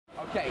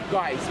Okay,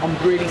 guys,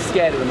 I'm really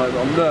scared at the moment.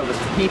 I'm nervous.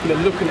 People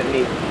are looking at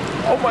me.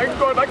 Oh my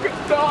god, I could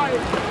die!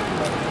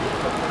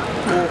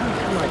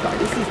 Oh my god,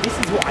 this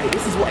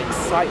is what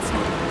excites me.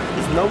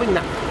 Is knowing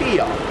that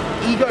fear,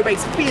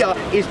 ego-based fear,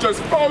 is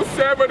just false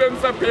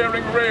evidence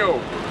appearing real.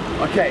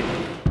 Okay.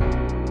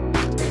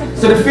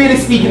 So the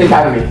Fearless Speaking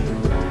Academy,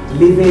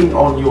 living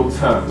on your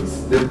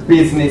terms, the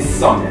business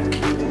summit.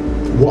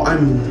 What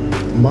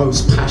I'm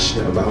most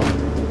passionate about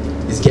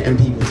is getting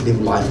people to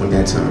live life on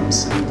their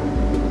terms.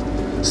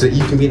 So that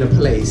you can be in a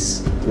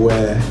place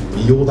where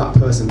you're that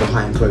person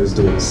behind closed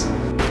doors.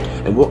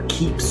 And what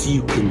keeps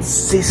you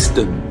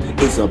consistent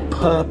is a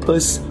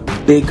purpose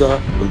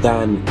bigger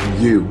than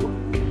you.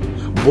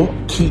 What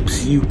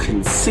keeps you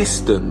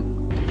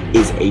consistent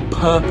is a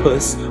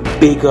purpose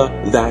bigger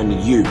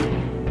than you.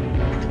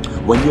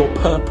 When your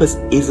purpose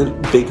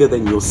isn't bigger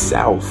than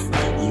yourself,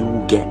 you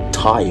will get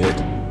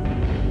tired.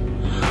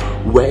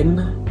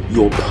 When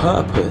your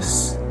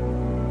purpose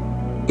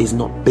is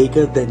not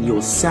bigger than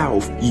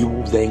yourself, you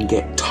will then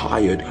get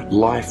tired.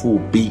 Life will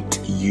beat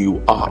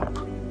you up.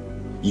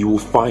 You will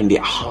find it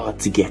hard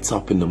to get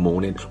up in the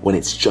morning when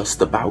it's just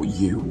about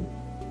you.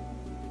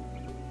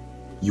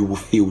 You will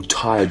feel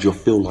tired, you'll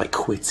feel like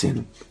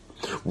quitting.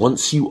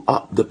 Once you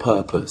up the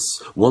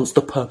purpose, once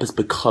the purpose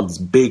becomes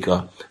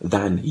bigger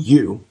than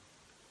you,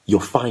 you'll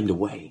find a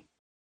way.